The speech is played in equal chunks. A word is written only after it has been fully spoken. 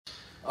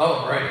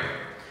All right.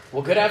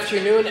 Well, good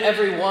afternoon,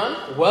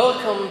 everyone.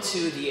 Welcome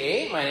to the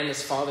A. My name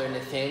is Father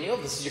Nathaniel.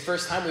 This is your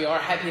first time. We are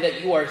happy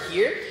that you are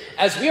here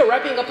as we are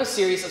wrapping up a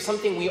series of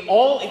something we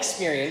all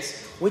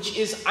experience, which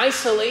is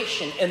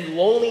isolation and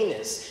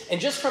loneliness.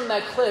 And just from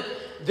that clip,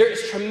 there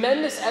is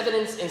tremendous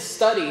evidence in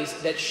studies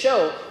that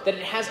show that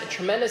it has a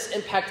tremendous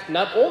impact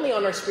not only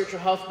on our spiritual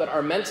health, but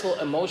our mental,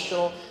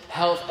 emotional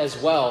health as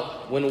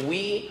well when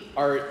we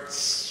are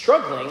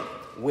struggling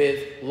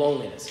with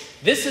loneliness.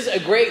 This is a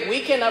great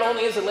weekend. Not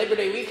only is it Labor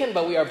Day weekend,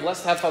 but we are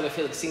blessed to have Father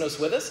Felixinos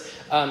with us.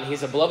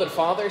 He's a beloved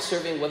father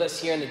serving with us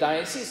here in the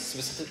diocese,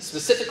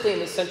 specifically in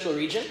the central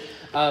region.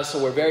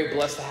 So we're very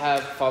blessed to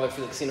have Father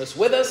Felixinos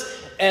with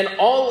us. And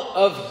all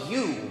of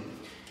you,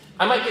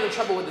 I might get in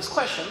trouble with this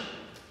question,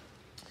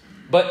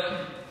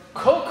 but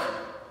Coke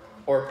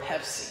or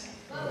Pepsi?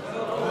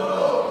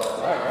 All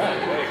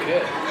right, very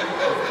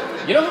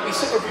good. You know who'd be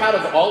super proud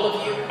of all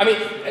of you? I mean,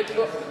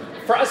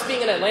 for us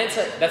being in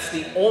Atlanta, that's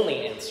the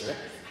only answer.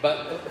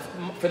 But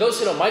for those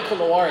who know, Michael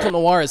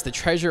Noir is the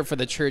treasurer for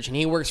the church, and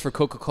he works for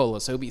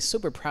Coca-Cola. So he'll be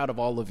super proud of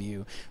all of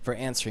you for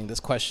answering this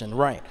question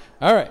right.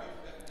 All right.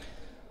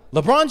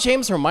 LeBron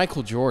James or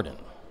Michael Jordan?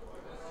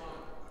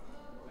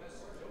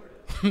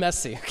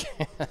 Messi.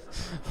 Okay.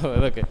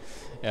 Okay.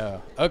 Yeah.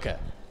 Okay.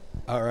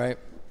 All right.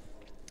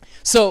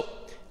 So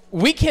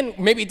we can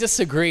maybe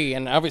disagree,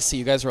 and obviously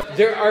you guys are.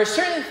 There are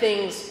certain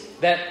things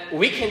that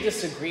we can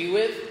disagree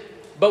with,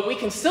 but we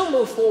can still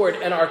move forward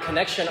in our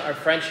connection, our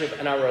friendship,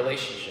 and our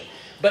relationship.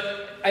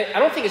 But I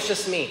don't think it's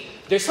just me.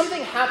 There's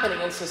something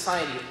happening in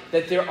society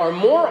that there are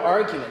more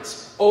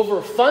arguments over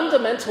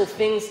fundamental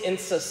things in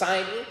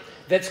society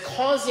that's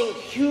causing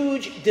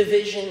huge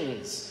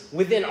divisions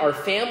within our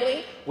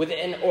family,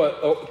 within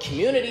or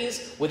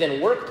communities,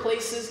 within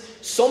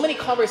workplaces. So many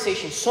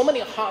conversations, so many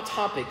hot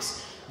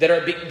topics that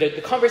are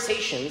the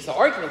conversations, the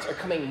arguments are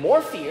becoming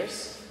more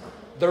fierce.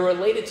 They're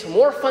related to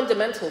more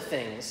fundamental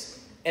things.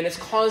 And it's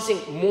causing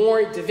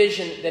more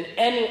division than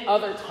any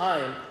other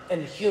time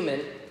in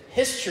human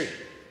history,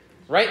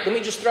 right? Let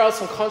me just throw out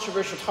some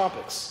controversial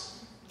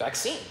topics.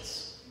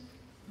 Vaccines,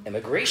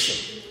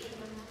 immigration,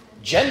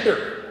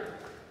 gender,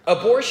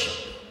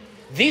 abortion.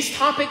 These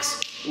topics,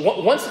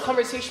 once the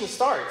conversation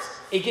starts,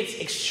 it gets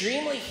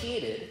extremely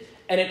heated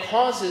and it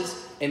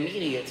causes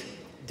immediate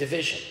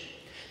division.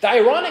 The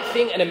ironic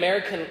thing in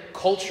American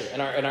culture,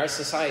 in our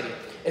society,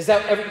 is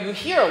that you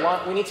hear a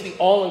lot, we need to be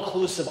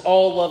all-inclusive,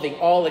 all-loving,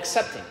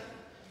 all-accepting.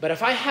 But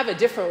if I have a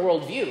different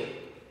worldview,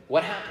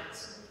 what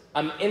happens?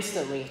 I'm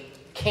instantly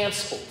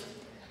canceled.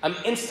 I'm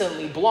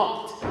instantly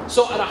blocked.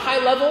 So at a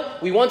high level,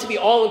 we want to be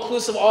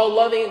all-inclusive,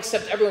 all-loving,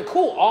 accept everyone.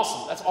 Cool,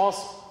 awesome, that's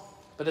awesome.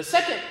 But the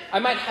second I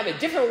might have a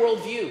different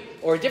worldview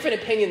or a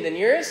different opinion than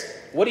yours,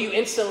 what do you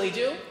instantly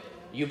do?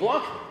 You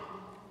block me.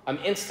 I'm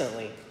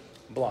instantly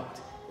blocked.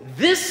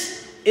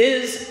 This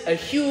is a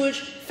huge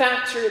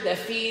factor that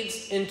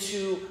feeds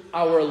into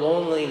our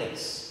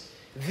loneliness.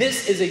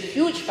 This is a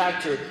huge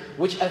factor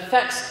which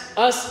affects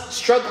us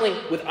struggling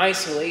with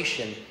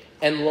isolation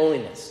and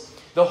loneliness.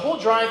 The whole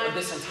drive of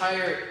this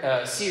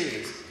entire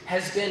series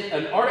has been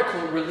an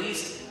article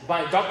released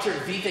by Dr.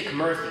 Vivek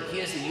Murthy.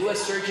 He is the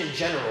U.S. Surgeon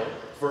General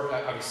for,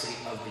 obviously,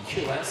 of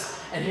the U.S.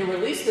 And he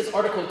released this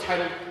article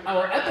titled,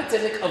 Our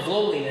Epidemic of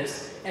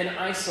Loneliness and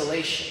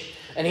Isolation.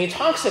 And he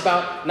talks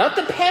about not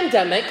the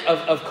pandemic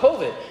of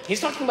COVID. He's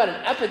talking about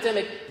an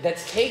epidemic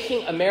that's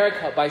taking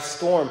America by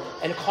storm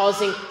and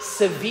causing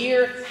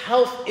severe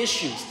health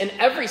issues in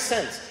every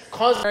sense.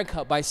 Causing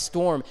America by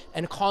storm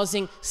and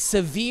causing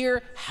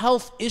severe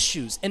health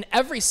issues in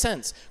every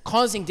sense.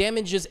 Causing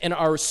damages in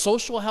our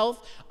social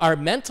health, our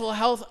mental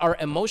health, our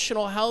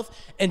emotional health,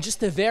 and just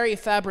the very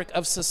fabric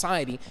of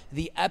society.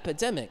 The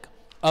epidemic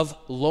of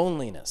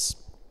loneliness.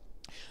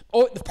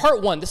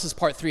 Part one, this is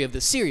part 3 of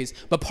this series,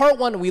 but part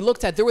 1 we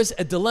looked at, there was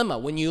a dilemma.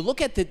 When you look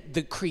at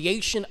the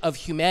creation of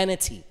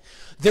humanity,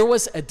 there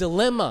was a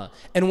dilemma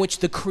in which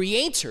the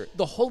Creator,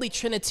 the Holy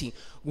Trinity,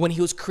 when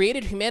he was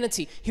created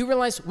humanity, he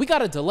realized we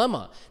got a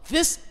dilemma.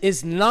 This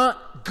is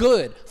not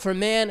good for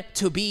man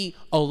to be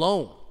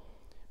alone.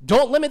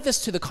 Don't limit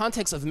this to the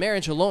context of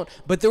marriage alone,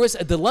 but there was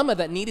a dilemma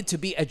that needed to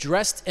be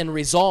addressed and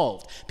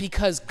resolved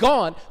because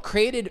God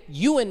created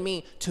you and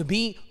me to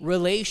be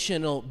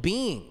relational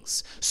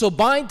beings. So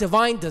by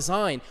divine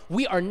design,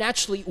 we are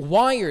naturally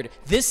wired.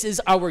 This is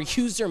our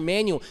user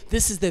manual.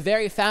 This is the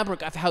very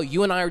fabric of how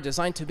you and I are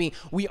designed to be.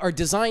 We are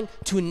designed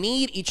to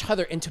need each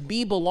other and to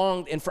be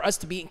belonged and for us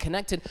to be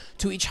connected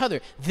to each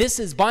other. This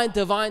is by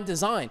divine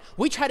design.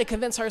 We try to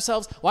convince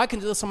ourselves, well, I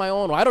can do this on my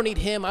own. Well, I don't need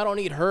him. I don't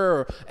need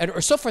her,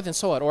 or so forth and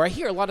so on. Or I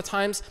hear a lot of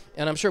times,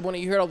 and I'm sure one of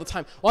you hear it all the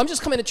time, well, I'm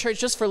just coming to church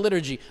just for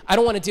liturgy. I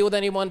don't want to deal with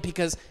anyone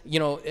because, you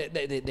know,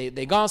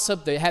 they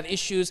gossip, they have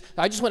issues.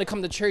 I just want to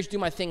come to church, do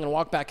my thing, and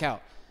walk back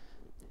out.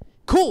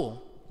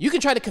 Cool. You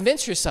can try to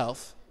convince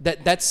yourself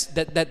that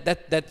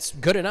that's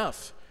good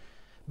enough.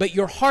 But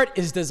your heart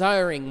is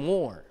desiring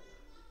more.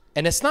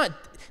 And it's not,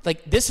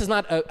 like, this is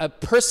not a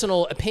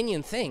personal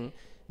opinion thing.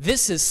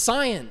 This is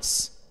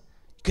science.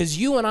 Because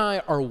you and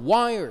I are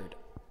wired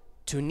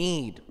to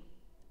need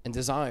and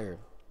desire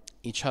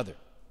each other.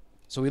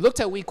 So we looked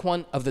at week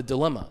 1 of the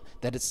dilemma,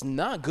 that it's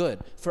not good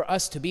for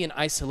us to be in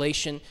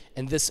isolation,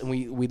 and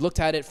we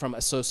looked at it from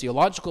a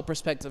sociological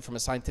perspective, from a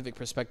scientific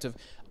perspective.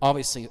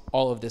 Obviously,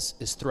 all of this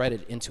is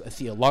threaded into a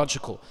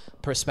theological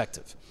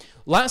perspective.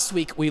 Last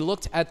week, we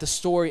looked at the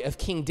story of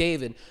King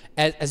David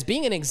as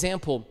being an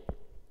example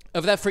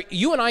of that. For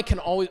you and I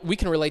we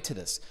can relate to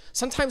this.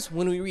 Sometimes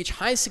when we reach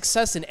high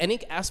success in any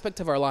aspect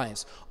of our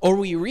lives, or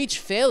we reach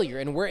failure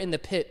and we're in the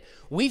pit,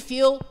 we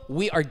feel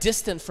we are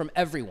distant from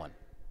everyone.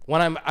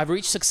 When I've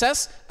reached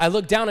success, I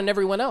look down on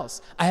everyone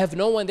else. I have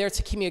no one there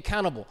to keep me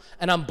accountable,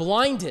 and I'm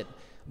blinded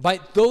by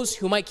those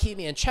who might keep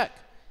me in check.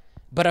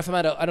 But if I'm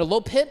at a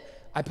low pit,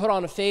 I put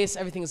on a face,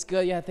 everything's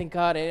good, yeah, thank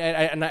God,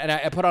 and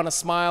I put on a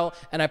smile,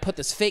 and I put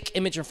this fake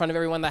image in front of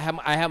everyone that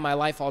I have my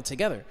life all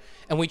together.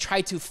 And we try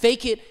to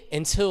fake it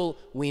until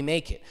we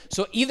make it.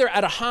 So either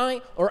at a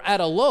high or at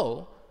a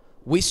low,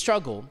 we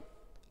struggle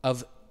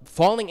of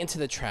falling into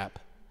the trap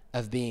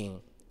of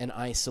being in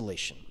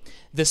isolation.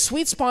 The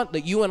sweet spot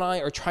that you and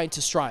I are trying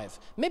to strive,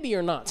 maybe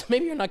you're not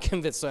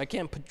convinced, so I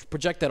can't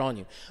project that on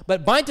you.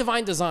 But by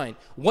divine design,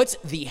 what's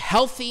the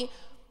healthy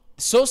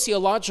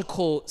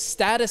sociological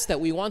status that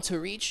we want to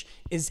reach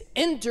is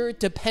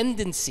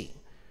interdependency.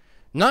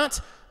 Not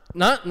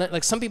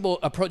like some people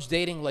approach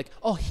dating like,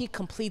 oh, he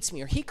completes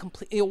me, or he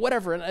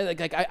whatever,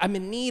 and I'm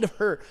in need of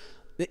her.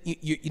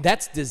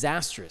 That's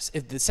disastrous.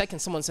 If the second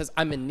someone says,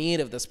 I'm in need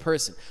of this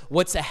person,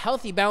 what's a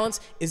healthy balance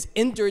is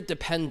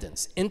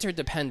interdependence.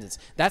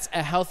 That's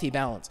a healthy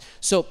balance.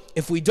 So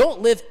if we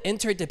don't live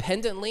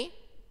interdependently,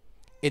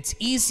 it's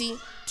easy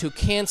to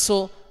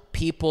cancel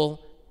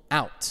people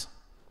out.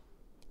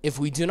 If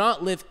we do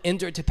not live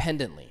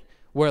interdependently,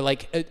 we're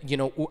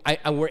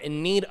we're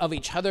in need of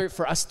each other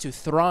for us to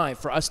thrive,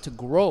 for us to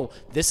grow.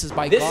 This is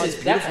by God's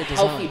beautiful design. That's a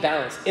healthy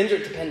balance,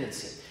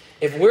 interdependency.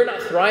 If we're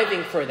not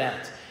thriving for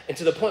that, and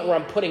to the point where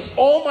I'm putting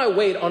all my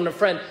weight on a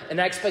friend and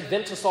I expect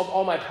them to solve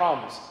all my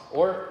problems,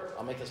 or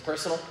I'll make this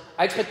personal,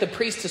 I expect the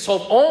priest to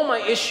solve all my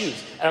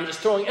issues, and I'm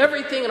just throwing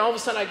everything, and all of a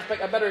sudden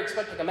I better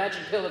expect like a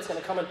magic pill that's going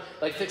to come and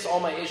like fix all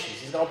my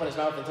issues. He's going to open his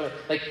mouth and tell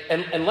me,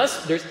 and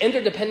unless there's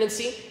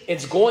interdependency,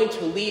 it's going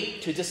to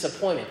lead to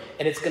disappointment,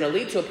 and it's going to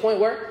lead to a point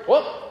where,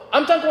 well,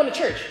 I'm done going to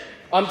church.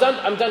 I'm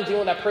done dealing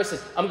with that person.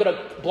 I'm going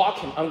to block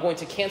him. I'm going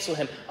to cancel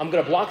him. I'm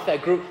going to block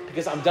that group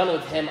because I'm done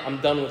with him.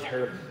 I'm done with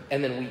her.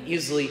 And then we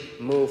easily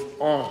move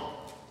on.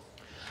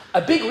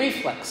 A big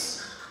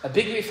reflex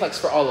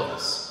for all of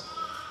us.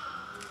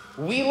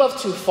 We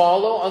love to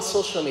follow on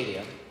social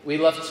media. We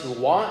love to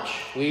watch.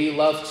 We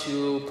love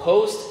to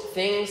post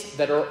things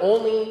that are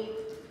only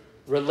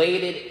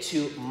related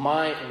to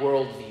my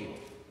worldview.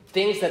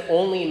 Things that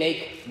only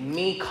make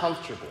me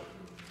comfortable.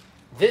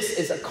 This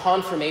is a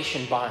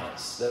confirmation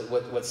bias.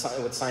 What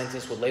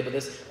scientists would label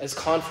this as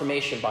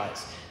confirmation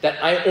bias.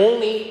 That I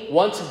only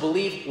want to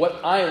believe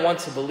what I want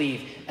to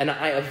believe, and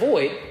I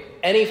avoid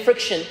any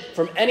friction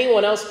from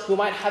anyone else who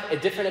might have a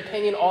different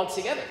opinion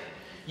altogether.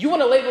 You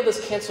want to label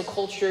this cancel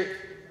culture,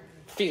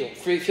 feel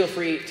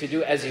free to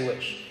do as you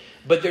wish.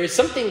 But there is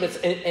something that's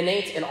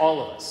innate in all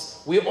of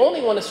us. We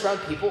only want to surround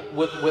people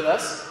with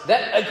us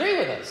that agree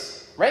with us.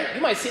 Right?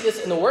 You might see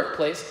this in the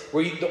workplace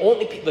where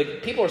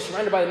people are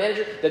surrounded by the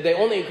manager that they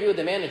only agree with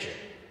the manager.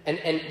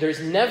 And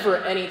there's never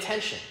any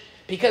tension.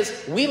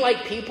 Because we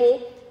like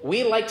people,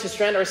 we like to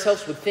surround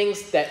ourselves with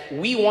things that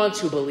we want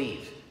to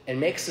believe. It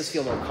makes us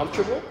feel more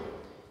comfortable.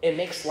 It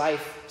makes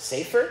life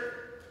safer.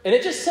 And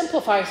it just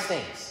simplifies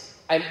things.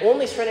 I'm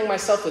only surrounding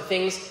myself with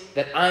things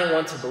that I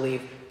want to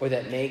believe or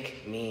that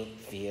make me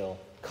feel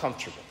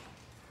comfortable.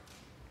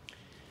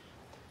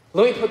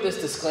 Let me put this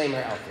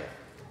disclaimer out there.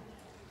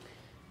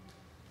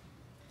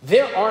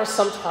 There are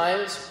some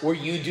times where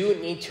you do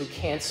need to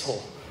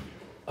cancel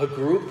a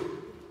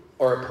group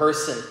or a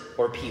person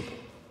or people.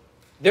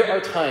 There are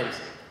times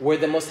where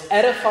the most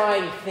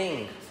edifying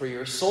thing for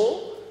your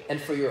soul and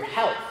for your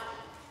health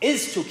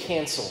is to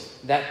cancel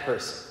that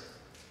person.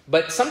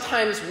 But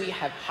sometimes we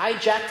have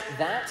hijacked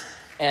that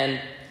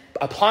and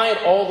applied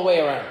all the way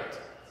around.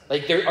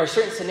 Like there are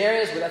certain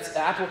scenarios where that's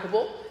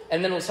applicable,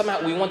 and then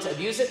somehow we want to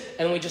abuse it,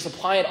 and we just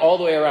apply it all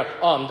the way around.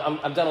 Oh,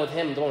 I'm done with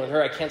him, I'm done with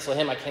her, I cancel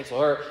him, I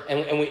cancel her,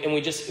 and we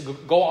just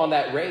go on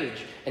that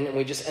rage, and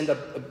we just end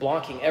up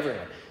blocking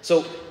everyone.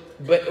 So,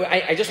 but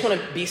I just want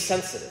to be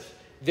sensitive.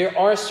 There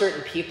are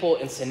certain people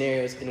and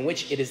scenarios in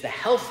which it is the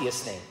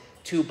healthiest thing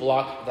to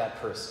block that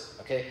person,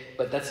 okay?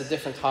 But that's a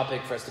different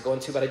topic for us to go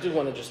into, but I do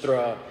want to just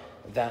throw out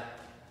that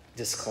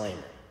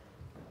disclaimer.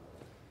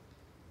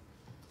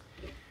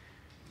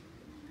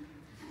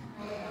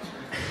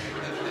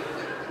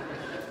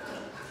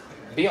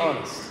 Be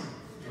honest.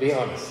 Be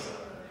honest.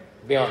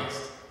 Be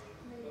honest.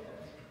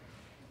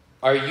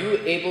 Are you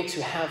able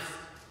to have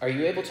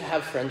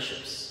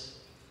friendships?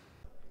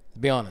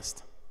 Be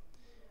honest.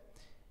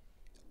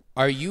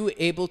 Are you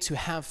able to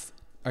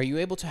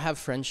have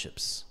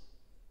friendships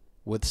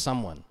with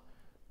someone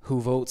who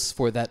votes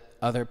for that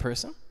other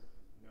person?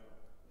 No.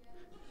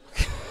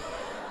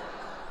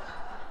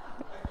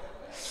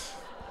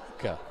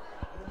 Okay.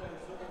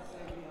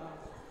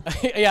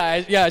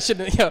 I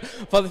shouldn't.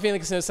 Father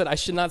Felix said I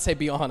should not say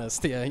be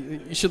honest. Yeah,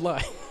 you should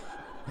lie.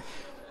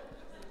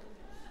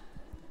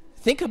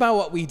 Think about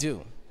what we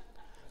do.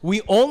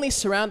 We only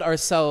surround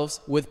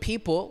ourselves with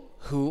people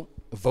who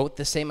vote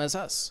the same as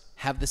us,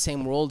 have the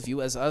same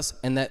worldview as us,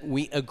 and that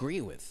we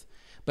agree with.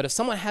 But if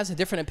someone has a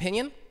different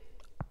opinion,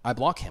 I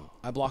block him.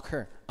 I block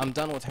her. I'm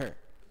done with her.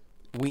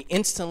 We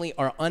instantly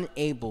are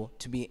unable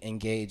to be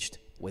engaged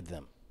with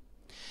them.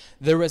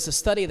 There was a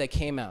study that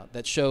came out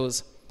that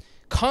shows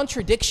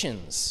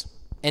contradictions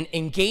and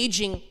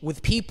engaging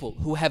with people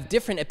who have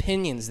different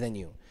opinions than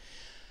you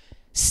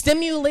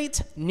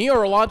stimulate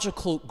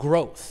neurological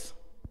growth.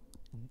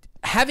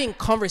 Having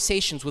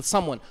conversations with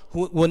someone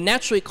who will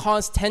naturally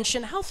cause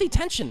tension, healthy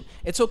tension.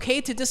 It's okay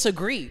to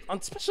disagree,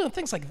 especially on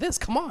things like this.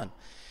 Come on.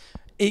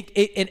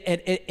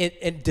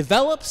 It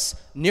develops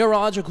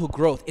neurological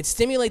growth. It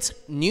stimulates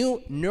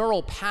new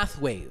neural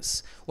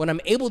pathways when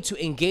I'm able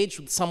to engage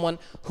with someone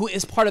who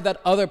is part of that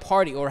other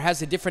party or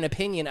has a different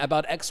opinion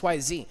about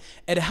XYZ.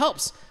 It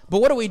helps. But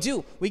what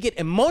do? We get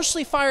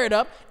emotionally fired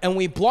up and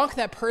we block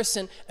that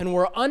person and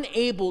we're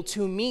unable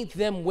to meet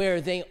them where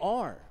they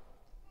are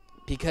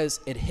because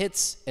it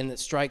hits and it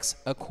strikes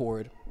a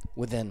chord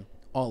within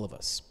all of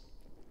us.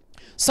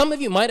 Some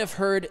of you might have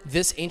heard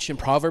this ancient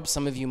proverb.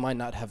 Some of you might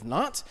not have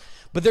not.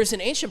 But there's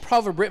an ancient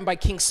proverb written by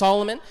King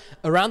Solomon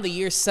around the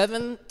year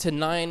 7 to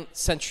 9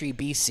 century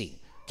BC.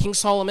 King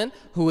Solomon,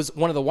 who was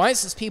one of the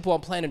wisest people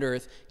on planet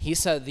Earth, he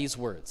said these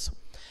words: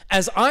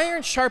 "As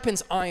iron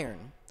sharpens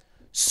iron,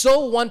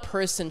 so one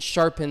person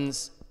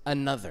sharpens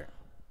another."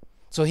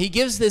 So he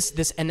gives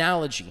this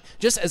analogy.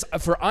 Just as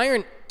for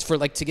iron,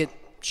 to get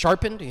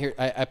sharpened, here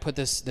I put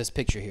this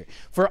picture here.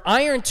 For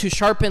iron to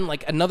sharpen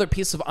like another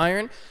piece of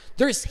iron,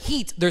 there's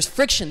heat, there's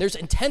friction, there's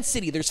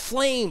intensity, there's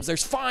flames,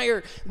 there's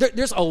fire,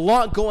 there's a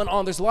lot going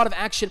on, there's a lot of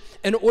action.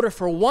 In order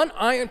for one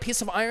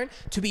piece of iron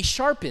to be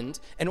sharpened,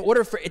 in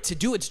order for it to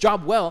do its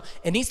job well,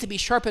 it needs to be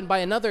sharpened by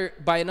another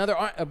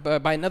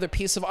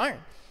piece of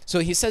iron. So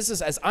he says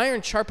this: as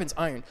iron sharpens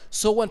iron,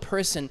 so one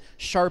person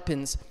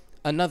sharpens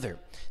another.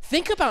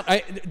 Think about,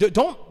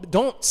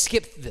 don't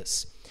skip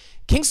this.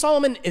 King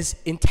Solomon is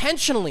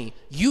intentionally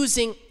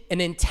using an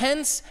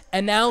intense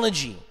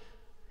analogy.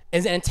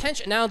 As an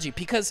intense analogy,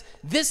 because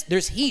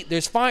there's heat,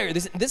 there's fire.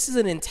 This is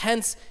an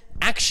intense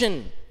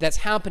action that's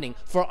happening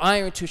for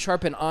iron to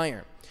sharpen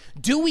iron.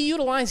 Do we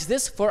utilize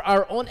this for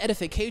our own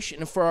edification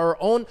and for our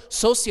own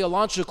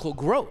sociological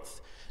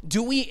growth?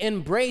 Do we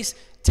embrace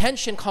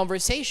tension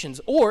conversations,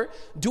 or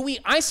do we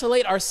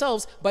isolate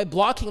ourselves by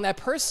blocking that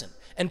person?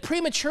 And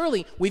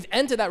prematurely, we've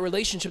ended that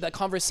relationship, that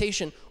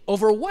conversation,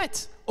 over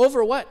what?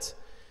 Over what?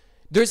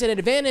 There's an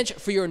advantage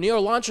for your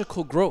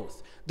neurological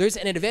growth. There's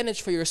an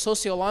advantage for your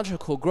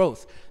sociological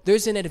growth.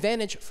 There's an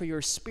advantage for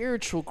your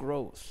spiritual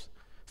growth,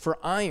 for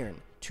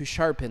iron to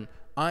sharpen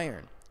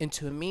iron, and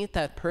to meet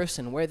that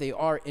person where they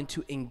are and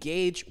to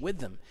engage with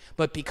them.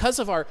 But because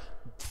of our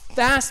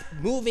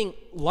fast-moving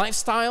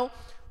lifestyle,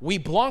 we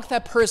block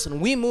that person.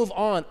 We move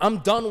on. I'm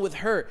done with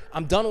her.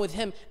 I'm done with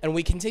him. And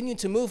we continue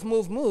to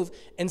move,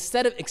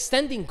 instead of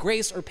extending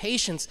grace or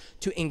patience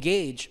to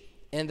engage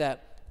in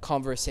that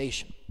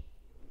conversation.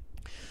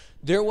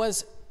 There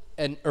was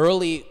an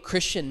early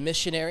Christian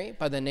missionary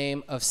by the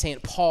name of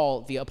St.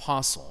 Paul the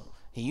Apostle.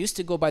 He used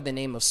to go by the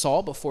name of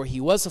Saul before he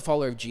was a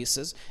follower of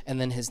Jesus, and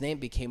then his name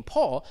became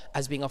Paul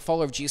as being a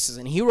follower of Jesus.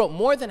 And he wrote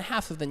more than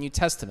half of the New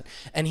Testament.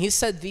 And he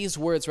said these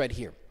words right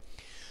here: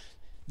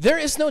 "There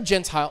is no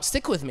Gentile,"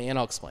 stick with me and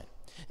I'll explain.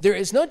 "There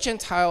is no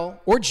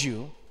Gentile or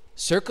Jew,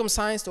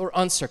 circumcised or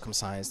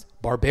uncircumcised,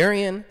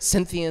 barbarian,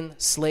 Scythian,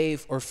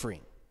 slave or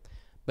free.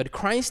 But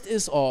Christ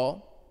is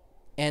all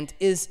and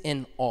is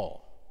in all."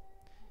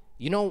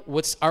 You know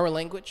what's our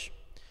language?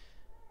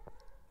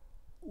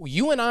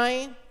 You and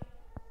I,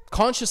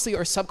 consciously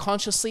or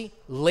subconsciously,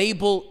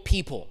 label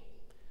people.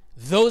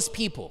 Those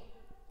people.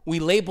 We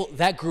label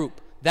that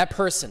group, that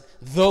person,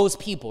 those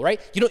people, right?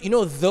 You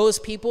know those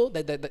people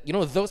that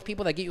those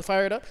people that get you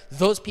fired up?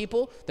 Those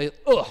people that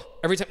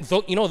every time,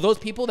 those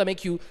people that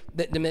make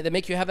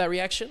you have that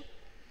reaction?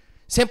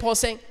 St. Paul's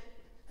saying,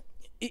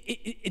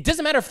 it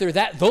doesn't matter if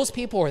they're those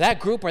people or that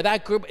group.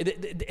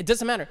 It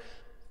doesn't matter.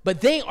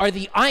 But they are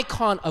the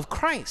icon of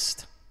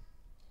Christ.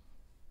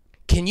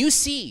 Can you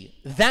see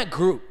that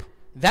group,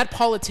 that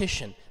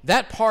politician,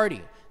 that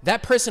party,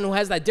 that person who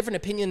has that different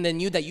opinion than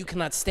you that you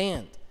cannot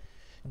stand?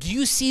 Do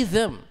you see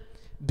them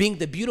being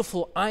the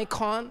beautiful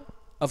icon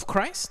of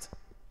Christ?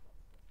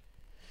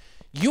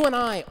 You and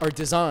I are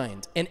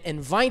designed and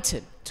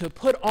invited to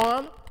put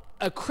on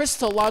a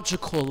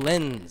Christological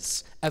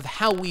lens of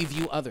how we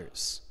view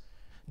others.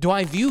 Do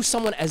I view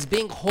someone as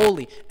being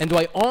holy, and do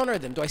I honor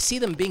them? Do I see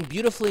them being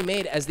beautifully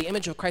made as the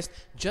image of Christ,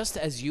 just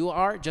as you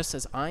are, just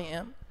as I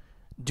am?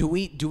 Do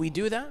we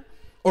do that?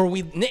 Or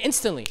we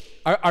instantly,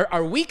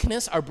 our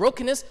weakness, our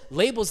brokenness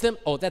labels them,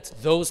 that's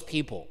those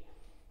people.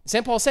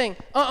 St. Paul's saying,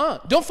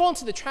 don't fall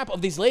into the trap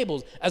of these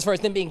labels as far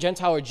as them being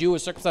Gentile or Jew or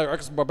circumcised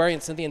or barbarian,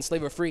 Scythian,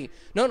 slave or free.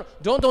 No,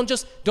 don't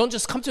just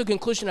come to a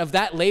conclusion of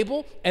that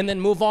label and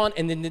then move on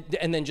and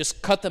then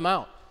just cut them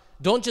out.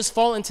 Don't just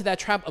fall into that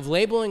trap of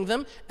labeling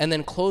them and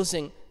then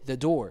closing the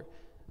door.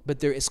 But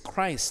there is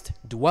Christ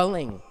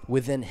dwelling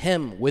within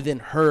him, within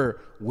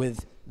her,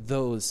 with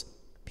those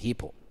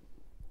people.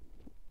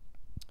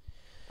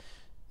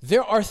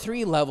 There are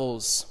 3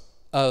 levels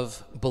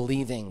of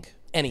believing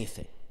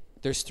anything.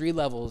 There's 3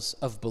 levels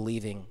of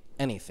believing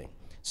anything.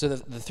 So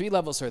the 3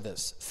 levels are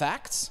this: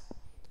 facts,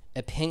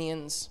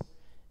 opinions,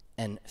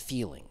 and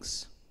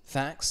feelings.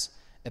 Facts,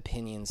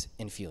 opinions,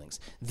 and feelings.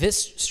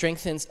 This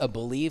strengthens a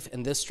belief,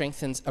 and this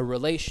strengthens a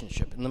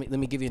relationship. And let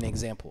me give you an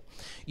example.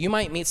 You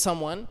might meet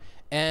someone,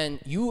 and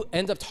you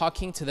end up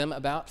talking to them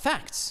about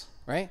facts,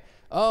 right?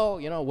 Oh,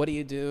 what do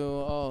you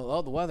do?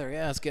 Oh, the weather,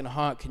 yeah, it's getting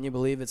hot. Can you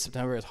believe it's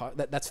September? It's hot.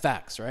 That's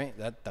facts, right?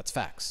 That's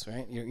facts,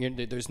 right?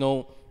 There's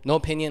no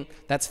opinion.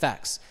 That's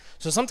facts.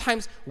 So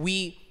sometimes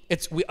we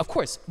of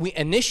course we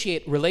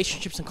initiate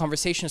relationships and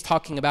conversations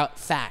talking about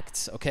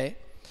facts, okay?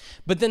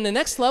 But then the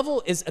next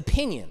level is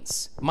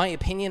opinions. My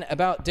opinion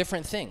about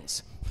different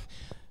things.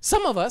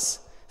 Some of us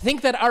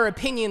think that our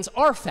opinions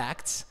are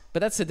facts,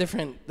 but that's a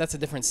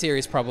different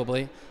series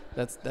probably.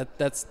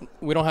 That's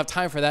we don't have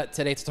time for that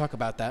today to talk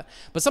about that.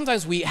 But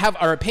sometimes we have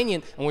our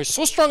opinion, and we're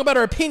so strong about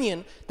our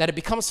opinion that it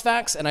becomes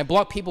facts, and I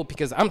block people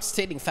because I'm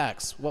stating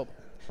facts. Well,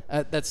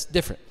 that's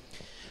different.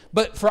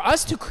 But for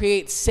us to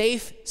create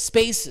safe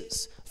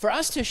spaces, for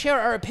us to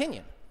share our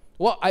opinion,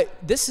 well,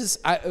 this is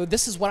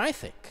what I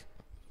think.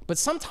 But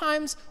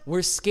sometimes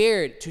we're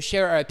scared to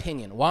share our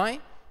opinion. Why?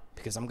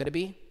 Because I'm going to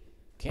be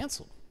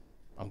canceled.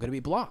 I'm going to be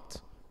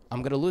blocked.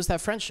 I'm going to lose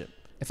that friendship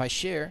if I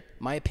share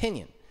my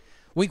opinion.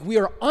 We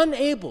are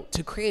unable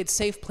to create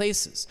safe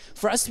places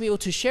for us to be able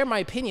to share my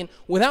opinion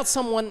without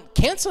someone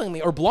canceling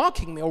me or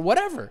blocking me or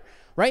whatever,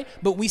 right?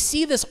 But we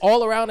see this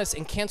all around us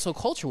in cancel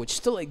culture, which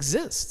still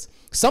exists.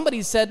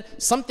 Somebody said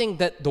something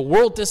that the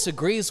world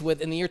disagrees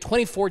with in the year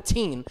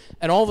 2014,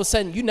 and all of a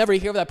sudden you never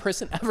hear of that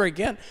person ever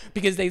again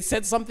because they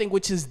said something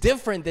which is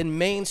different than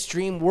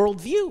mainstream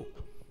worldview,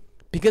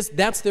 because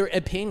that's their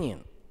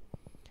opinion.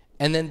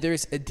 And then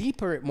there's a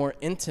deeper, more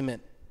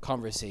intimate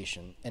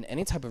conversation in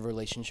any type of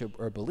relationship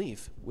or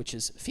belief, which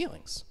is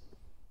feelings.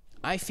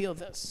 I feel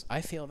this.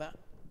 I feel that.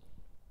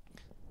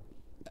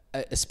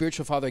 A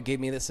spiritual father gave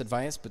me this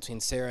advice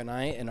between Sarah and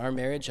I in our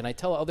marriage, and I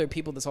tell other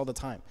people this all the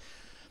time.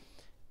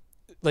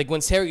 Like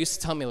when Sarah used to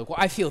tell me, like, well,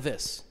 I feel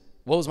this.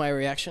 What was my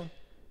reaction?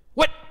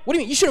 What? What do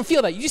you mean? You shouldn't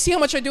feel that. You see how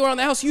much I do around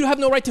the house? You have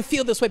no right to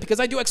feel this way because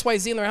I do X, Y,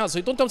 Z in their house.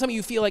 So don't tell me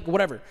you feel like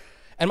whatever.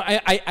 And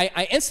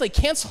I instantly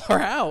cancel her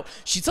out.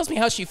 She tells me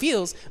how she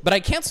feels, but I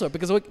cancel her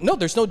because, no,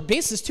 there's no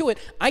basis to it.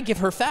 I give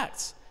her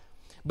facts.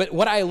 But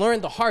what I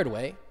learned the hard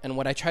way, and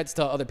what I try to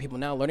tell other people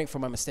now, learning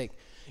from my mistake,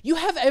 you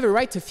have every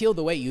right to feel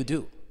the way you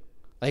do.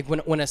 Like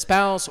when a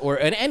spouse or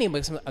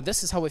anybody,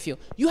 this is how I feel.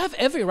 You have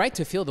every right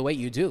to feel the way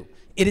you do.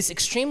 It is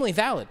extremely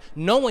valid.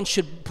 No one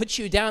should put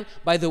you down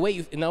by the way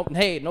you,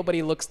 hey,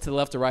 nobody looks to the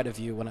left or right of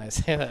you when I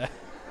say that.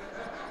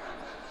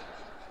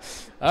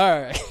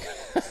 All right.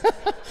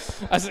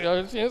 I said,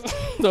 no.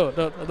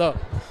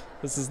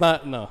 This is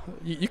not, no.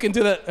 You can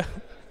do that.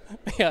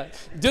 Yeah,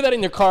 do that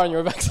in your car on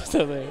your back.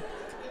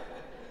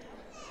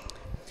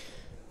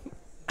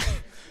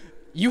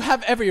 You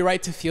have every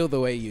right to feel the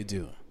way you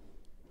do.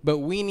 But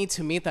we need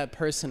to meet that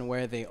person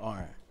where they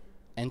are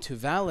and to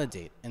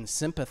validate and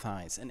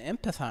sympathize and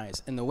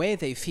empathize in the way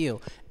they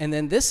feel. And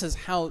then this is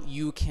how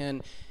you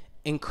can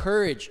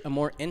encourage a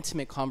more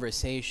intimate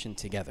conversation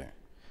together.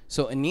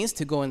 So it needs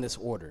to go in this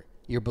order.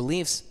 Your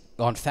beliefs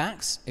on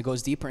facts, it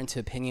goes deeper into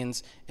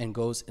opinions and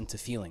goes into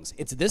feelings.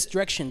 It's this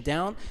direction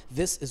down.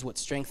 This is what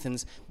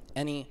strengthens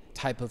any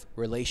type of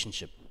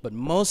relationship. But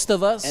most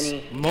of us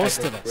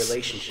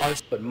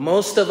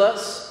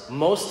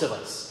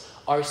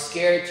are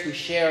scared to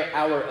share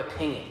our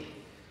opinion.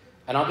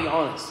 And I'll be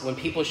honest, when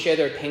people share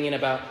their opinion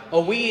about,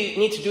 oh, we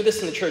need to do this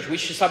in the church, we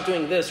should stop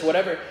doing this,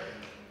 whatever,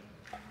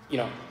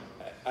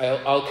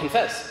 I'll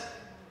confess.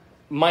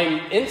 My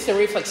instant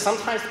reflex,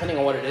 sometimes, depending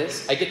on what it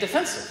is, I get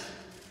defensive.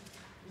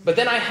 But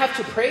then I have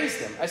to praise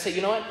them. I say,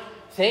 you know what?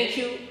 Thank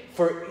you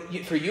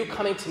for you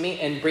coming to me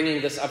and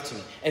bringing this up to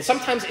me. And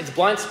sometimes it's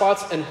blind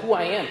spots in who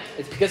I am.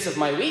 It's because of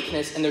my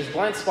weakness, and there's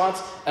blind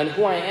spots on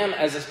who I am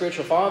as a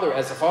spiritual father,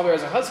 as a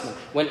husband.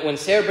 When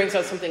Sarah brings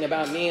out something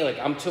about me, like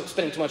I'm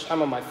spending too much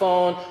time on my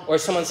phone, or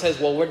someone says,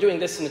 well, we're doing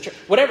this in the church,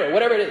 whatever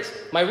it is,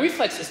 my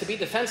reflex is to be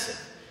defensive.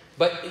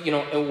 But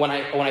when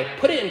I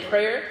put it in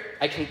prayer,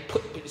 I can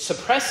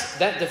suppress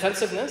that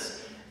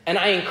defensiveness, and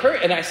I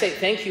encourage, and I say,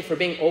 thank you for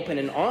being open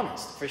and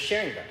honest, for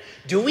sharing that.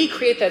 Do we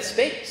create that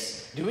space?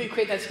 Do we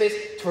create that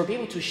space for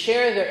people to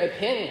share their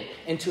opinion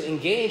and to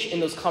engage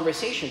in those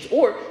conversations?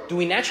 Or do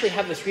we naturally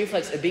have this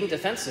reflex of being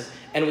defensive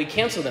and we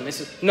cancel them? It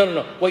says,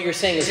 no, what you're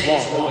saying is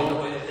wrong.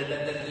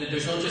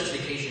 There's no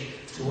justification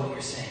to what you're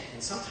saying.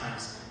 And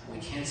sometimes we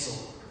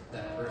cancel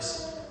that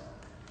person.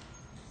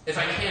 If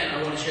I can,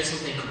 I want to share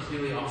something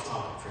completely off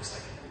topic for a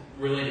second,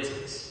 related to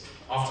this.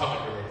 Off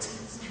topic related to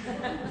this.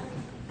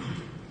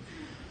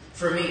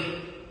 For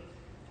me,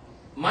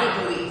 my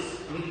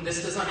belief,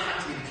 this does not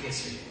have to be the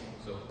case for you.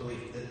 So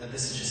believe,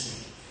 this is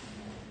just me.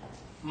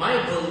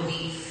 My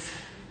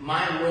belief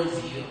my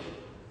worldview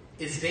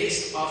is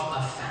based off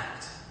a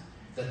fact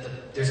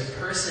that there's a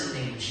person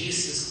named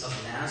Jesus of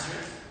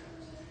Nazareth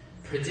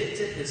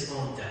predicted his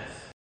own death.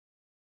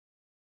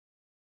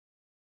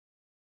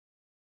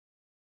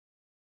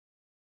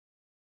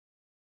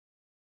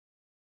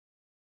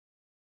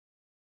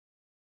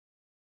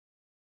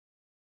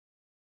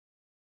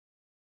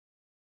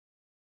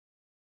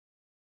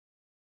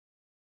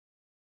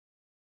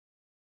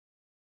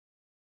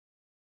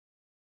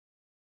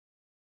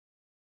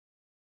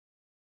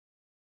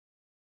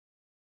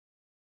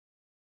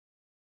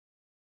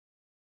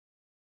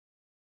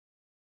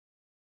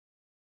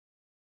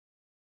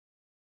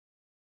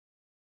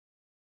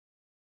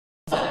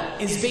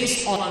 Is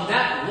based on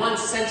that one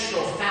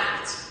central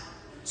fact.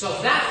 So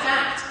if that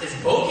fact is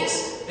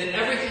bogus, then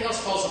everything else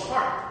falls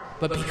apart.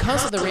 But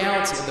because of the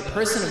reality of the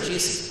person of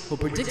Jesus who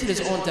predicted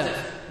his own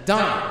death,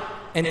 died,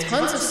 and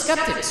tons of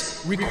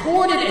skeptics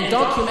recorded and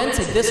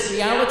documented this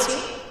reality,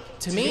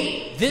 to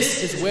me,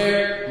 this is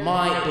where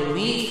my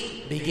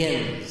belief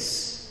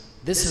begins.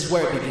 This is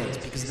where it begins,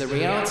 because the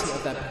reality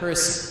of that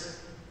person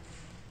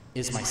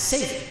is my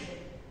Savior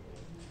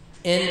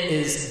and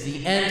is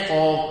the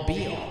end-all,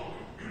 be-all.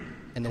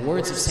 In the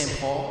words of St.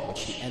 Paul,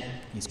 which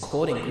he's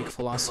quoting Greek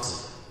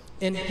philosophy,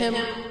 in him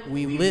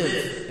we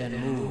live and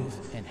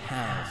move and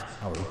have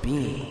our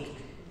being.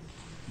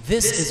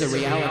 This is a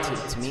reality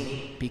to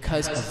me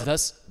because of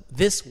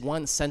this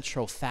one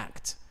central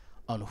fact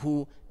on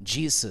who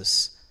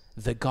Jesus,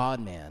 the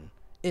God-man,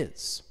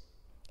 is.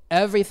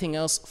 Everything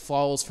else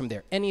follows from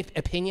there. Any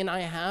opinion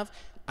I have,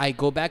 I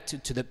go back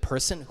to the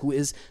person who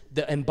is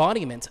the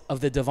embodiment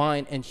of the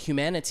divine and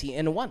humanity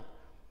in one.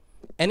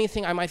 Any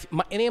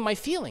of my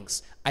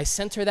feelings, I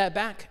center that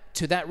back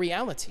to that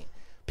reality,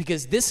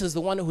 because this is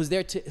the one who's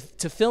there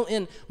to fill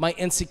in my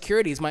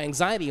insecurities, my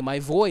anxiety, my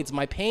voids,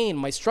 my pain,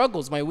 my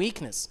struggles, my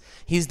weakness.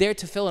 He's there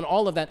to fill in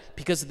all of that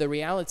because of the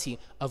reality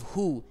of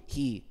who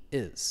he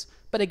is.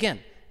 But again,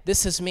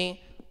 this is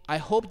me. I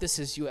hope this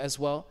is you as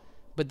well,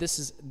 but this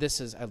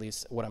is at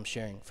least what I'm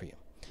sharing for you.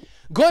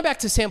 Going back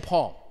to St.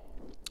 Paul,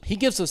 he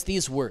gives us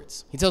these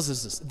words. He tells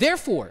us this.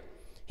 Therefore,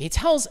 he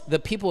tells the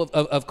people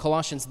of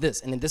Colossians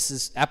this, and this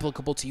is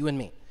applicable to you and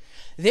me.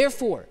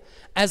 Therefore,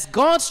 as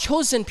God's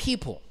chosen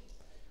people,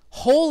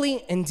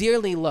 holy and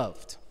dearly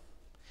loved,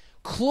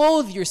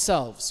 clothe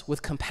yourselves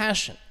with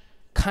compassion,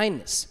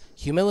 kindness,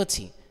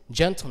 humility,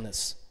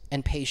 gentleness,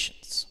 and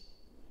patience.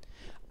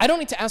 I don't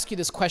need to ask you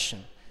this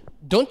question.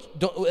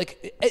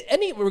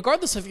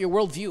 Regardless of your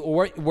worldview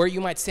or where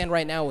you might stand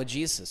right now with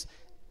Jesus,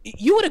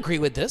 you would agree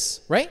with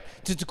this, right?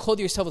 To clothe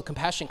yourself with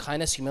compassion,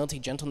 kindness, humility,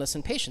 gentleness,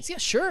 and patience. Yeah,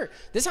 sure.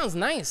 This sounds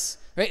nice,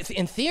 right?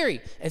 In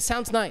theory, it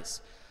sounds nice.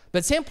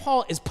 But St.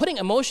 Paul is putting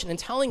emotion and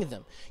telling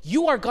them,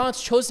 you are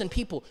God's chosen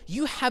people.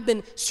 You have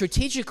been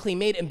strategically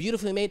made and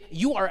beautifully made.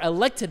 You are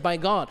elected by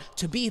God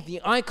to be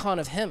the icon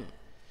of him.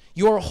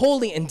 You are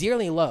holy and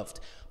dearly loved.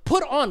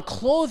 Put on,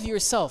 clothe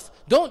yourself.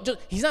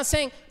 He's not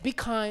saying be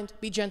kind,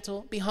 be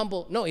gentle, be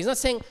humble. No, he's not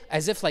saying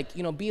as if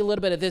be a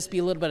little bit of this, be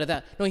a little bit of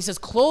that. No, he says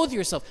clothe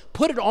yourself,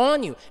 put it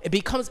on you. It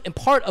becomes a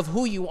part of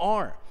who you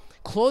are.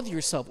 Clothe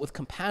yourself with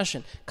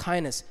compassion,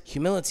 kindness,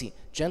 humility,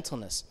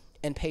 gentleness,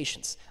 and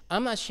patience.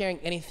 I'm not sharing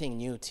anything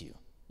new to you.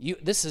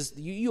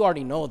 You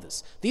already know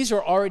this. These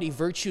are already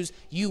virtues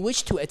you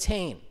wish to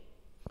attain.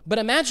 But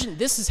imagine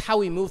this is how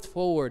we moved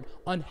forward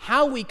on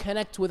how we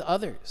connect with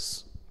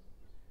others.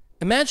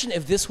 Imagine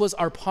if this was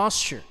our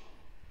posture.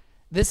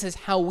 This is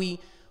how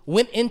we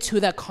went into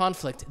that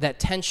conflict, that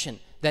tension,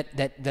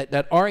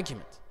 that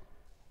argument.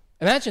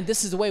 Imagine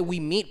this is the way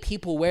we meet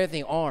people where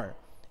they are.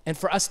 And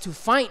for us to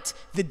fight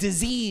the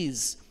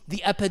disease,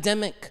 the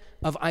epidemic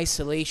of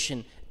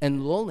isolation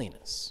and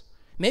loneliness.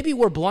 Maybe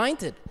we're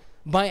blinded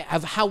by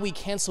how we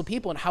cancel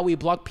people and how we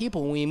block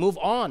people when we move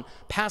on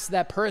past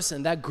that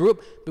person, that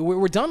group, but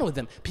we're done with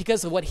them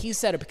because of what he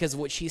said or because of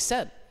what she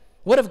said.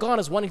 What if God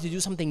is wanting to do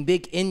something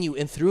big in you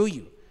and through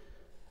you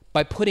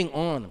by putting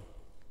on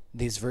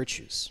these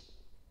virtues?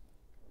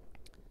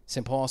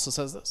 St. Paul also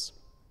says this.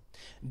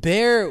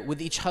 Bear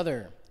with each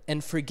other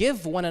and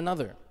forgive one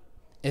another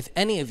if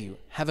any of you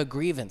have a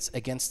grievance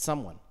against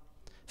someone.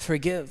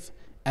 Forgive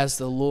as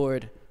the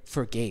Lord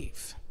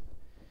forgave.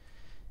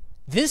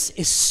 This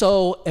is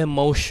so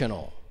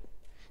emotional.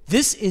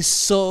 This is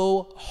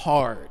so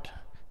hard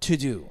to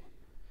do.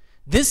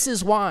 This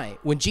is why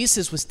when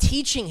Jesus was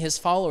teaching his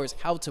followers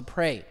how to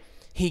pray,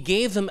 he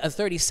gave them a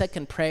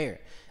 30-second prayer.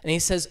 And he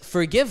says,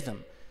 forgive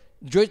them,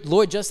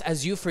 Lord, just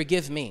as you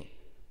forgive me.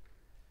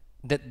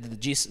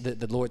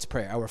 The Lord's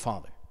Prayer, our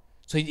Father.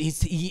 So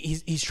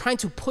he's trying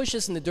to push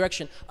us in the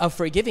direction of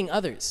forgiving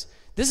others.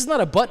 This is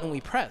not a button we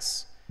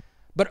press.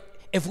 But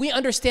if we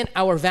understand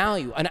our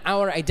value and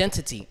our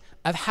identity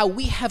of how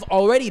we have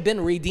already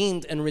been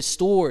redeemed and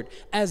restored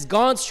as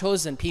God's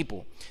chosen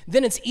people,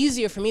 then it's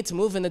easier for me to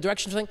move in the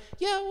direction of saying,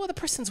 yeah, well, the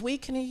person's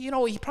weak, and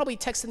he probably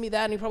texted me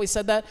that, and he probably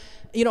said that.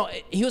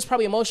 He was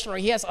probably emotional, or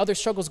he has other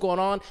struggles going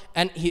on,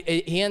 and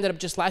he ended up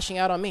just lashing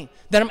out on me.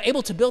 Then I'm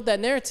able to build that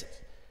narrative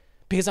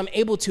because I'm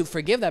able to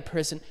forgive that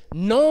person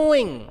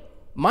knowing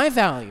my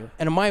value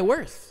and my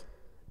worth.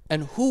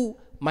 and who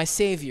my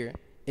Savior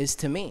is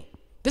to me.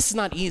 This is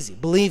not easy,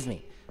 believe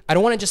me. I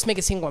don't want to just make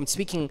it seem like I'm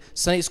speaking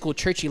Sunday school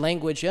churchy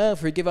language. Yeah,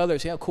 forgive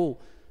others. Yeah, cool.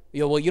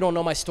 Well, you don't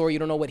know my story. You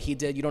don't know what he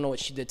did. You don't know what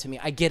she did to me.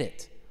 I get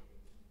it.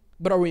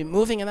 But are we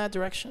moving in that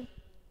direction?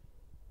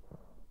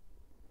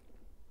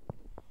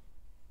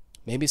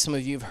 Maybe some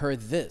of you have heard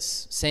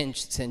this.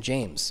 St.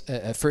 James,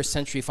 a first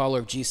century follower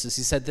of Jesus,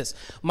 he said this: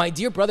 "My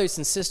dear brothers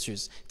and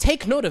sisters,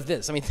 take note of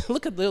this." I mean,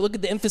 look at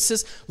the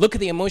emphasis, look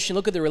at the emotion,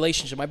 look at the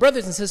relationship. My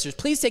brothers and sisters,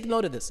 please take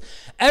note of this.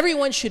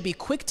 Everyone should be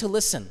quick to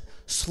listen,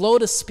 slow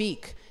to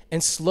speak,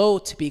 and slow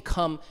to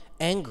become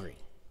angry.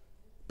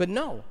 But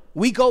no,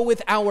 we go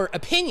with our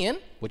opinion,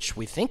 which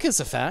we think is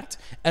a fact,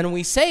 and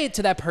we say it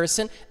to that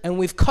person, and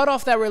we've cut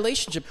off that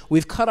relationship.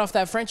 We've cut off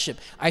that friendship.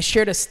 I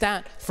shared a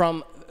stat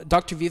from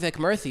Dr. Vivek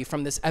Murthy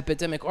from this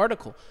epidemic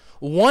article.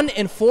 1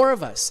 in 4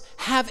 of us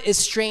have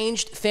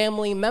estranged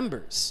family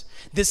members.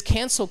 This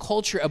cancel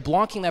culture of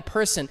blocking that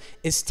person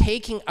is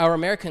taking our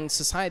American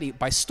society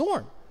by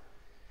storm.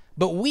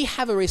 But we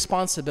have a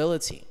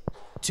responsibility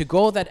to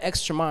go that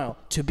extra mile,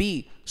 to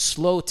be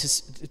slow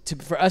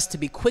for us to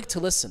be quick to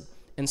listen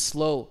and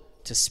slow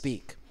to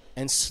speak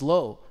and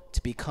slow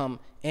to become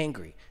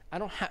angry.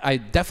 I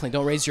definitely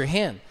don't raise your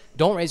hand.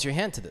 Don't raise your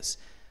hand to this.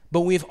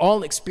 But we've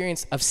all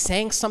experienced of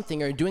saying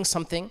something or doing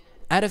something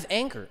out of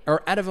anger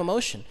or out of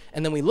emotion.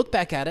 And then we look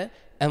back at it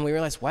and we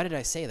realize, why did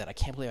I say that? I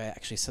can't believe I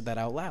actually said that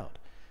out loud.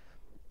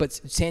 But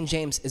St.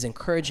 James is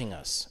encouraging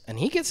us, and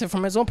he gets it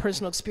from his own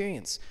personal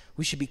experience.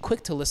 We should be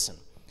quick to listen.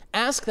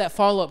 Ask that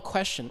follow-up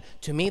question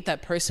to meet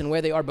that person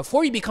where they are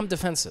before you become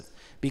defensive.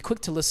 Be quick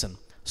to listen,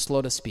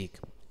 slow to speak,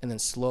 and then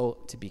slow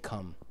to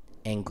become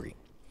angry.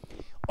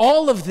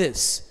 All of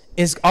this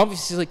is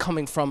obviously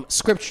coming from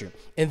Scripture,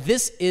 and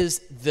this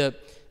is the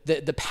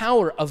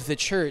power of the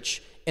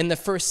church in the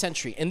first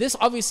century. And this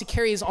obviously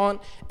carries on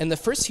in the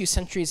first few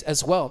centuries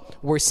as well,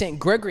 where St.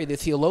 Gregory the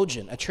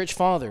theologian, a church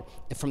father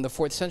from the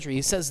 4th century,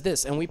 he says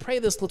this, and we pray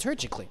this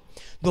liturgically: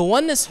 "The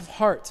oneness of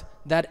heart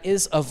that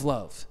is of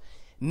love,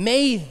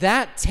 may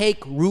that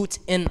take root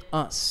in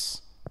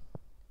us."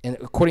 And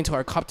according to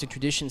our Coptic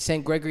tradition,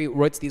 St. Gregory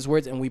writes these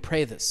words, and we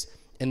pray this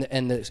in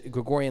the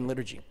Gregorian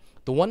liturgy.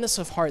 The oneness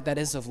of heart that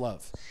is of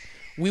love.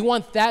 We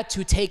want that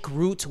to take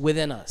root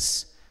within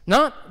us.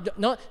 Not,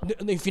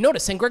 if you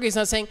notice, St. Gregory's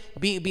not saying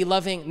be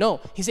loving. No,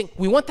 he's saying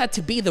we want that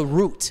to be the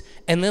root,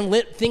 and then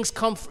let things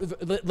come,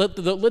 let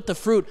the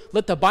fruit,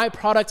 let the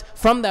byproduct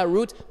from that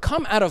root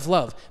come out of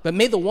love. But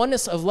may the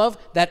oneness of love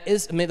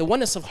may the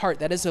oneness of heart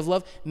that is of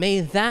love, may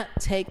that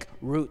take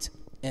root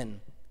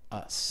in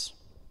us.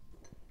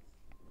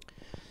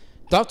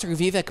 Dr.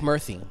 Vivek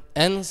Murthy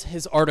ends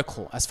his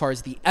article as far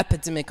as the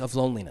epidemic of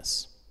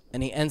loneliness,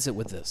 and he ends it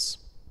with this: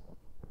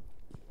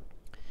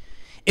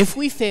 "If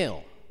we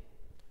fail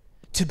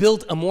to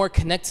build a more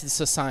connected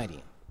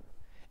society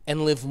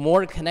and live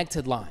more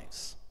connected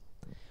lives,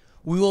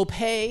 we will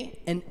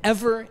pay an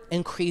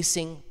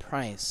ever-increasing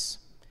price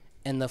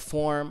in the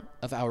form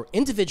of our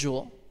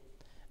individual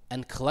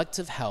and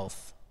collective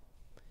health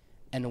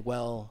and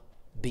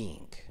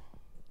well-being.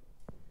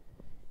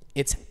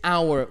 It's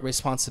our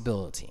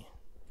responsibility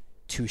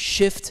to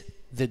shift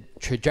the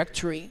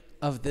trajectory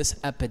of this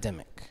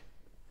epidemic,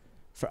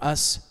 for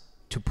us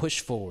to push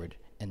forward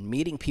and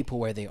meeting people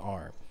where they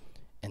are,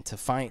 and to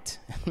fight,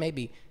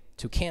 maybe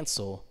to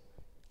cancel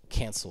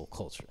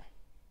culture."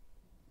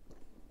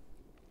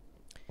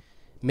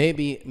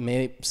 Maybe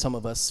some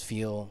of us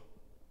feel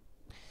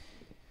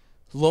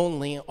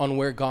lonely on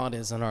where God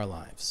is in our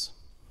lives,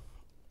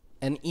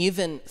 and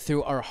even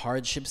through our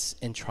hardships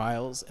and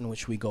trials in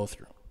which we go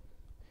through.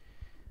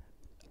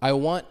 I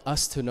want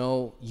us to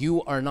know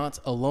you are not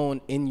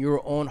alone in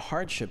your own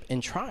hardship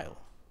and trial,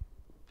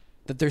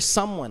 that there's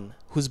someone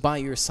who's by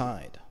your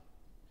side,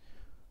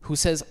 who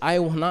says, "I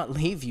will not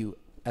leave you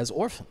as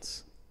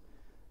orphans.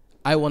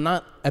 I will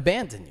not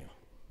abandon you,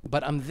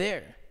 but I'm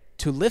there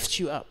to lift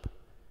you up,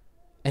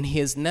 and he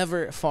is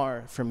never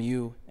far from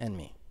you and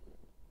me."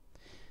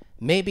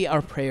 Maybe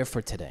our prayer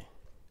for today,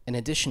 in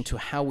addition to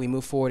how we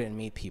move forward and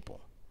meet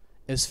people,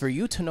 is for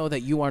you to know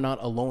that you are not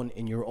alone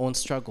in your own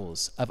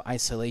struggles of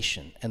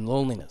isolation and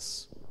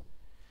loneliness.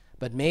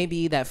 But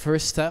maybe that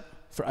first step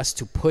for us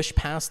to push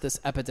past this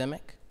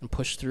epidemic and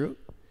push through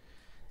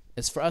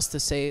is for us to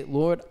say,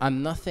 "Lord,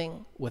 I'm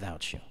nothing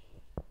without you.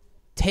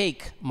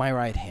 Take my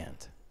right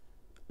hand.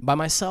 By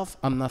myself,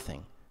 I'm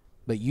nothing,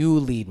 but you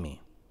lead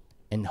me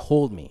and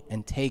hold me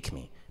and take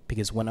me,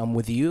 because when I'm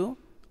with you,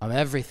 I'm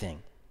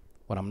everything.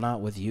 When I'm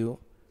not with you,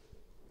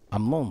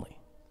 I'm lonely."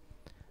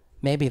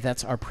 Maybe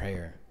that's our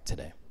prayer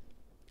today.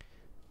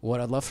 What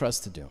I'd love for us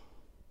to do,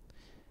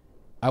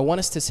 I want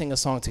us to sing a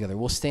song together.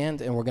 We'll stand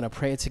and we're going to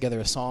pray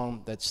together a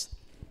song that's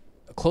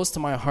close to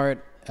my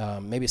heart.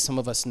 Maybe some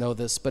of us know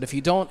this, but if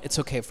you don't, it's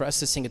okay for us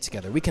to sing it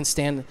together. We can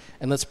stand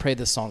and let's pray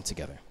this song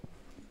together.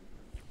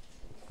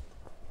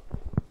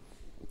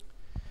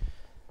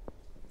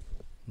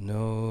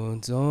 No,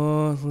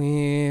 don't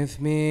leave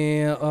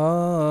me alone,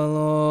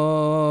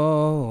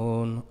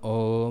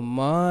 oh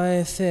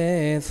my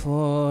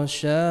faithful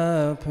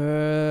shepherd.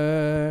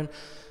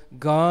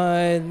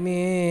 Guide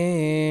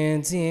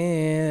me,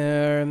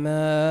 dear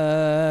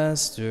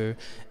Master,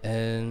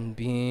 and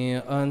be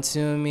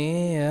unto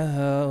me a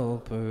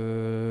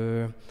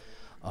helper.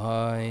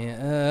 I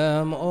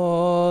am,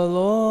 O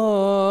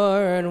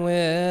Lord,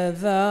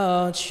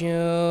 without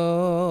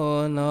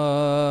you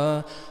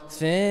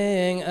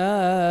nothing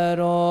at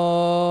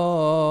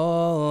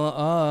all.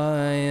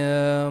 I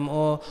am,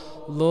 O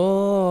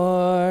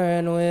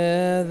Lord,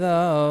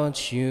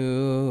 without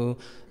you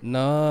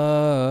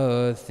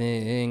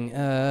nothing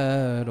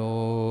at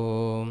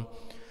all.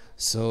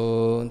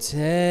 So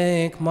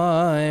take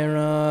my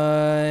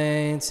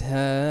right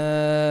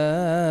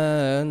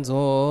hand,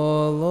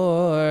 O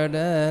Lord,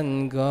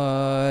 and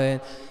guide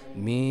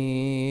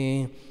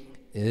me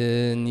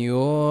in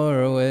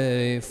your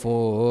way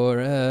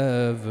forever.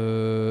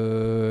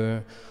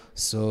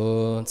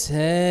 So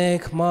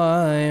take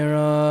my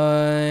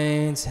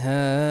right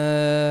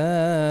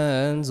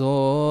hand,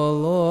 O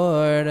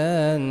Lord,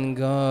 and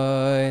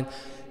guide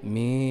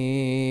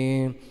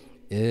me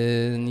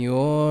in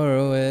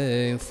your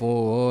way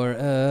forever.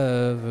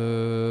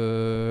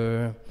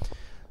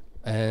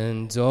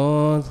 And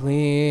don't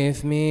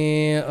leave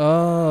me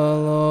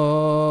alone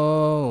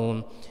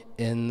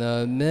in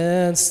the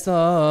midst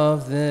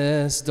of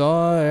this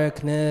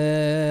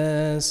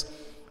darkness.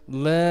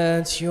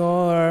 Let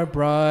your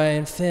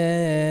bright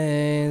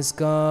face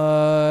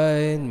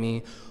guide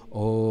me,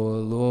 O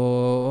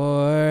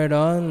Lord,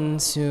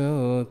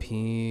 unto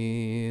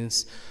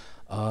peace.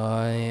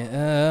 I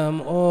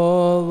am,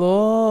 O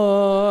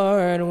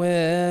Lord,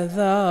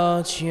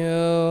 without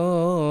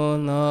you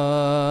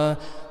nothing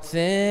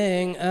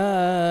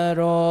at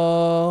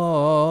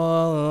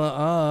all.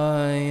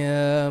 I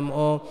am,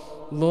 O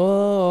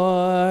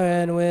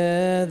Lord,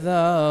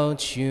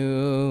 without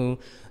you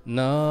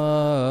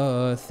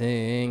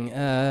nothing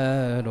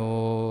at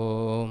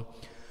all.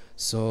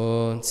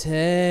 So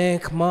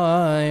take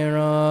my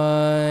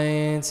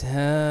right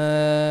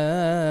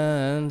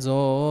hand,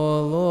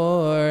 O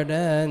Lord,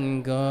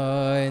 and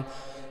guide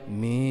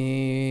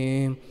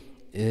me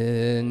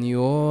in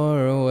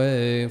your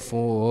way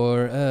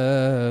forever.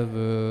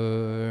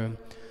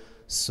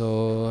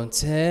 So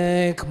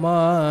take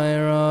my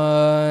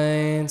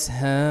right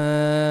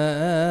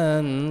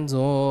hand,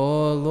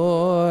 O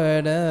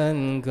Lord,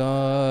 and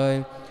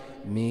guide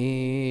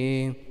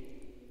me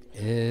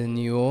in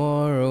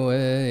your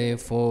way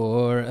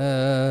forever.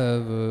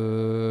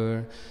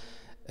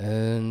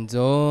 And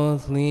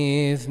don't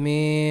leave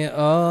me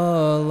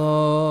alone,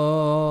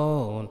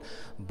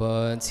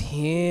 but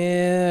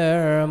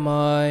hear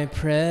my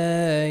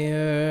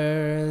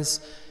prayers,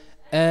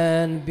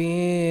 and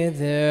be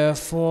there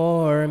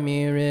for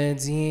me,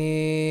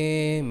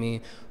 redeem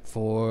me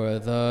for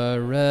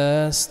the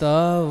rest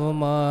of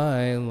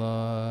my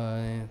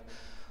life.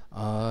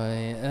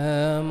 I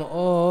am,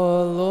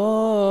 O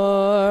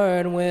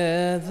Lord,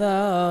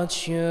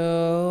 without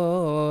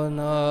you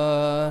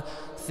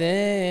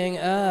nothing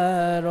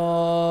at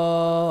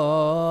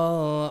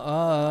all.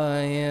 I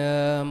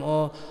am,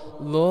 O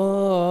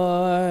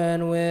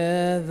Lord,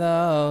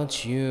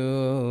 without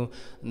you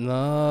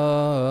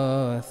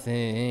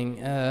nothing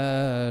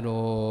at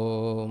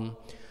all.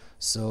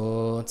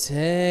 So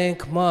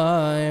take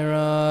my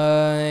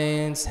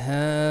right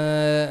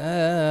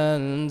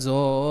hand,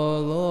 O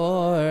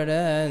Lord,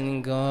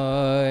 and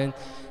guide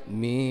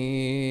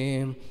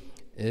me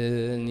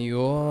in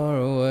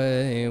your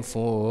way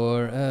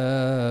forever.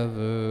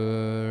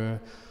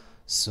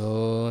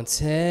 So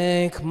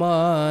take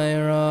my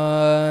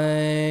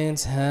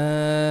right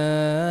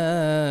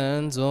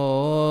hand,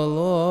 O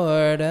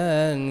Lord,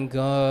 and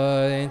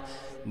guide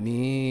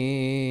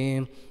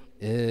me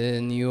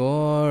in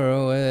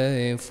your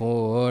way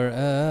forever.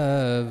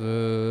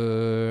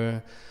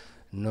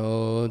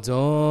 No,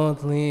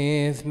 don't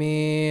leave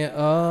me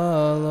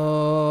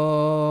alone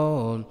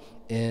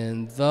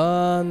in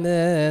the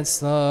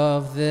midst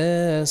of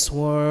this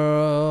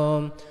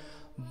world,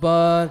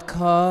 but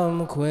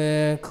come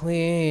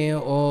quickly,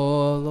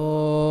 O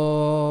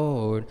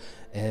Lord,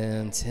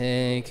 and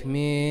take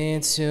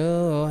me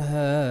to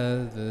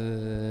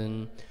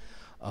heaven.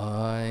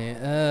 I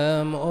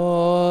am,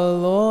 O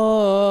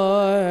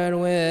Lord,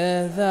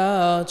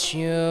 without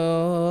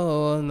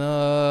you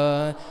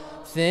nothing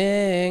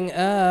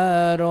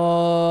at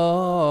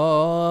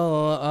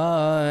all.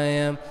 I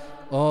am,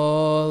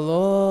 O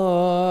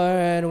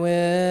Lord,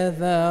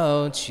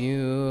 without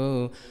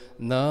you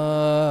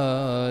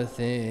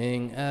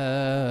nothing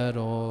at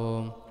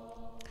all.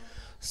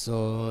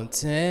 So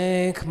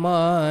take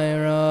my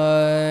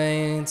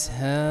right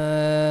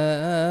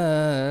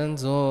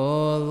hand,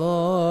 O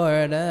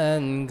Lord,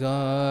 and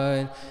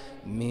guide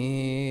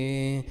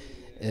me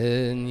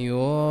in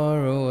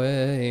your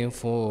way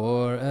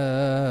forever.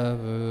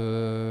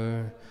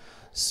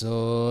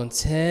 So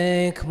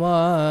take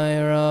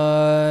my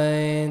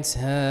right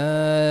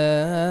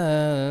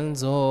hand,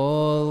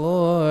 O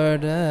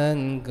Lord,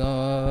 and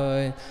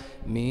guide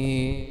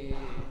me.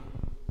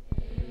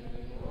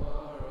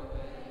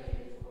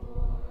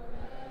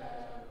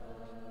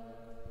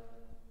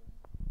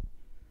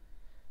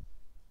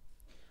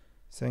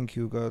 Thank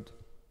you, God,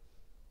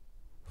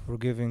 for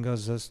giving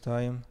us this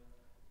time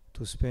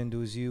to spend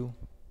with you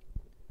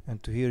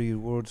and to hear your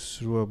words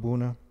through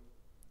Abuna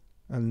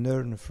and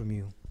learn from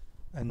you.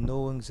 And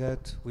knowing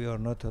that we are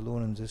not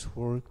alone in this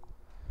world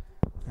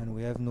and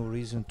we have no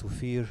reason to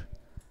fear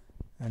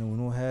and we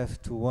don't have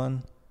to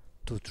one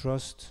to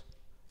trust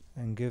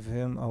and give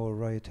him our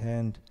right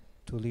hand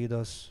to lead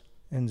us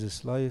in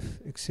this life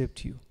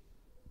except you.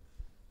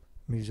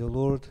 May the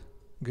Lord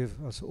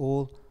give us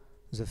all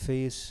the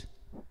faith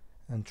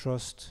and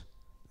trust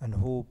and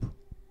hope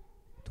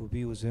to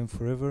be with him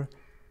forever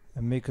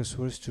and make us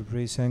worth to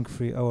pray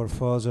thankfully, Our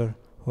Father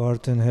who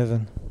art in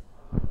heaven.